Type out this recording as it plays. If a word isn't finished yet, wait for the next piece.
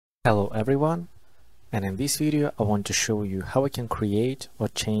Hello everyone, and in this video I want to show you how we can create or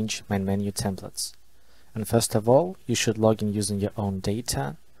change main menu templates. And first of all, you should log in using your own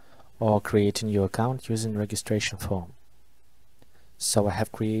data or create a new account using registration form. So I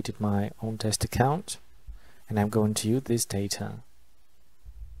have created my own test account and I'm going to use this data.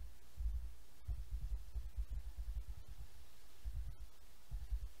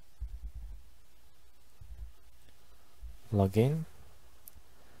 Log in.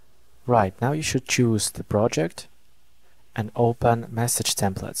 Right, now you should choose the project and open message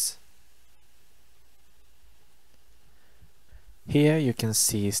templates. Here you can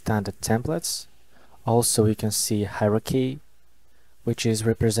see standard templates. Also you can see hierarchy, which is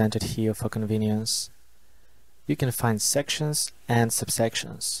represented here for convenience. You can find sections and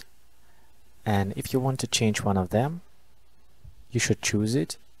subsections. And if you want to change one of them, you should choose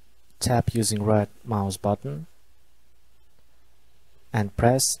it, tap using right mouse button, and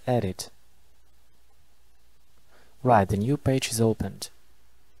press Edit. Right, the new page is opened.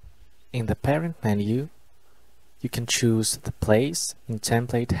 In the parent menu, you can choose the place in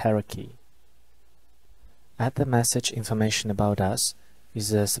template hierarchy. Add the message information about us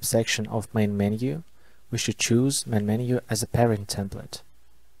is a subsection of main menu. We should choose main menu as a parent template.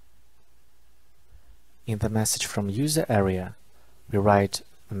 In the message from user area, we write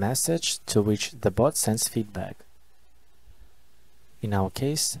a message to which the bot sends feedback. In our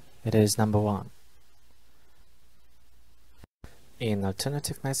case, it is number 1. In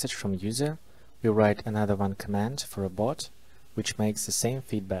alternative message from user, we write another one command for a bot which makes the same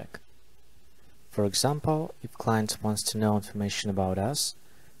feedback. For example, if client wants to know information about us,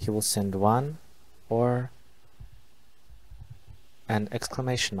 he will send 1 or an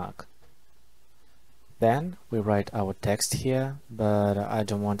exclamation mark. Then we write our text here, but I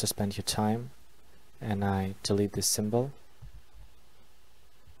don't want to spend your time and I delete this symbol.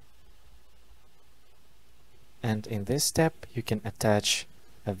 And in this step you can attach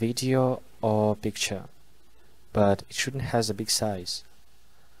a video or picture, but it shouldn't have a big size.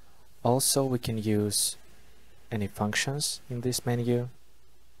 Also we can use any functions in this menu.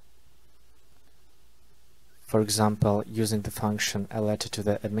 For example, using the function a letter to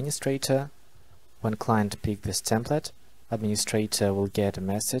the administrator, when client picks this template, administrator will get a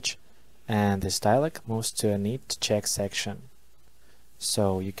message and this dialog moves to a need to check section.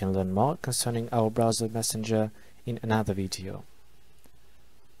 So you can learn more concerning our browser messenger in another video.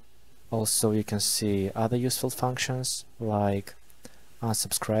 Also you can see other useful functions like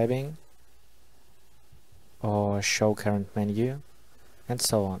unsubscribing or show current menu and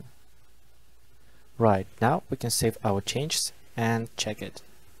so on. Right, now we can save our changes and check it.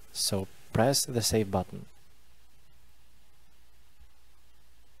 So press the save button.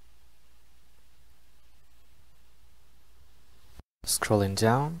 Scrolling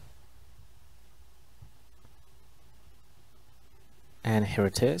down, and here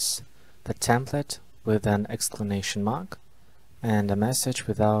it is, the template with an exclamation mark and a message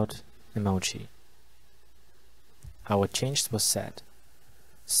without emoji. Our change was set.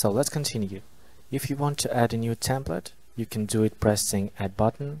 So let's continue. If you want to add a new template, you can do it pressing Add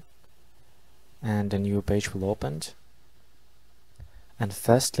button and a new page will open. And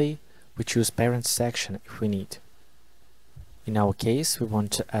firstly, we choose parent section if we need. In our case, we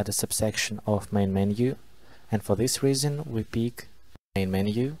want to add a subsection of main menu, and for this reason we pick main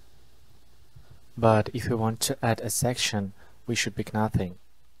menu. But if we want to add a section, we should pick nothing.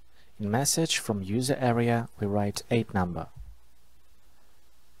 In message from user area, we write 8 number,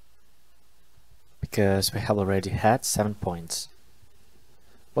 because we have already had 7 points.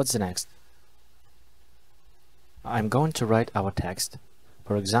 What's the next? I'm going to write our text.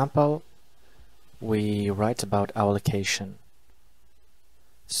 For example, we write about our location.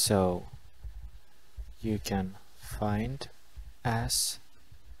 So you can find us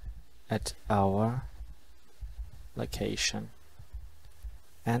at our location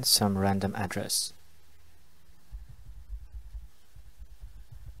and some random address.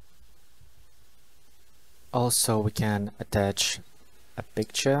 Also we can attach a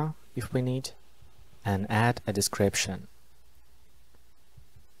picture if we need and add a description.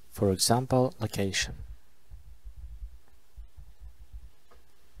 For example, location.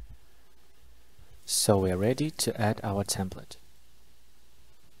 So we are ready to add our template.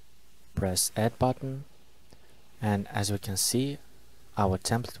 Press Add button, and as we can see, our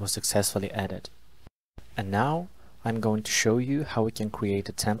template was successfully added. And now I'm going to show you how we can create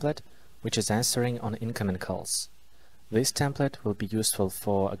a template which is answering on incoming calls. This template will be useful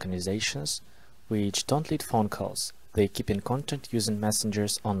for organizations which don't lead phone calls. They keep in contact using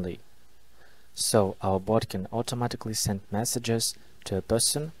messengers only. So our bot can automatically send messages to a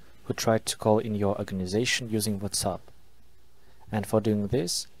person who tried to call in your organization using WhatsApp. And for doing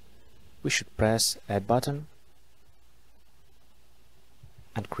this, we should press Add button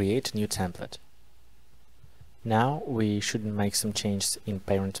and create a new template. Now we should make some changes in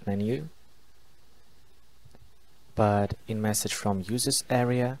parent menu, but in message from users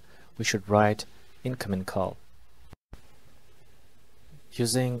area we should write incoming call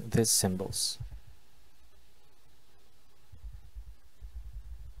using these symbols.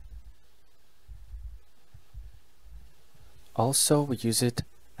 Also, we use it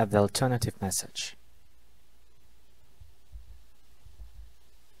at the alternative message.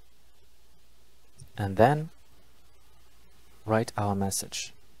 And then write our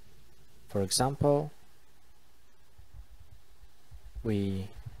message. For example, we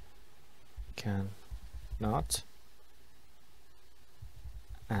can not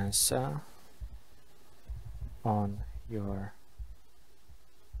answer on your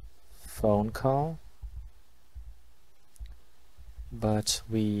phone call, but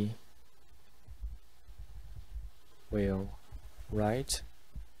we will write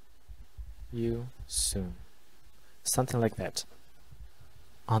you soon. Something like that.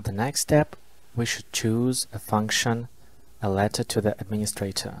 On the next step, we should choose a function, a letter to the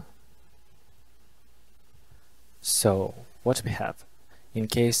administrator. So, what we have? In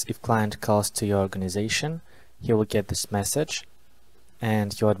case if client calls to your organization, he will get this message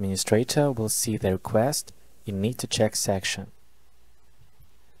and your administrator will see the request in Need to Check section.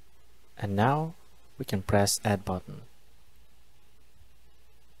 And now we can press Add button.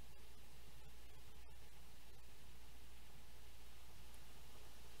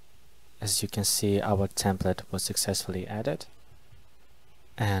 As you can see, our template was successfully added.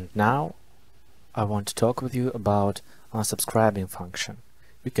 And now I want to talk with you about unsubscribing function.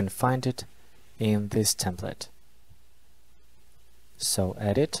 You can find it in this template. So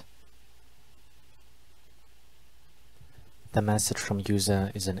edit. The message from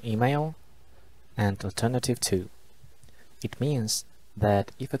user is an email and alternative to. It means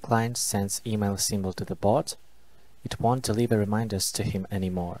that if a client sends email symbol to the bot, it won't deliver reminders to him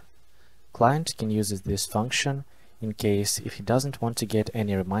anymore. Client can use this function in case if he doesn't want to get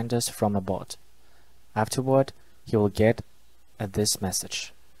any reminders from a bot. Afterward, he will get this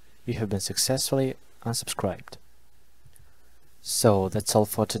message: you have been successfully unsubscribed. So that's all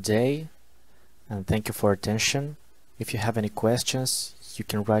for today, and thank you for your attention. If you have any questions, you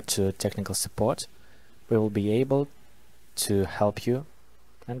can write to technical support. We will be able to help you,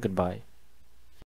 and goodbye.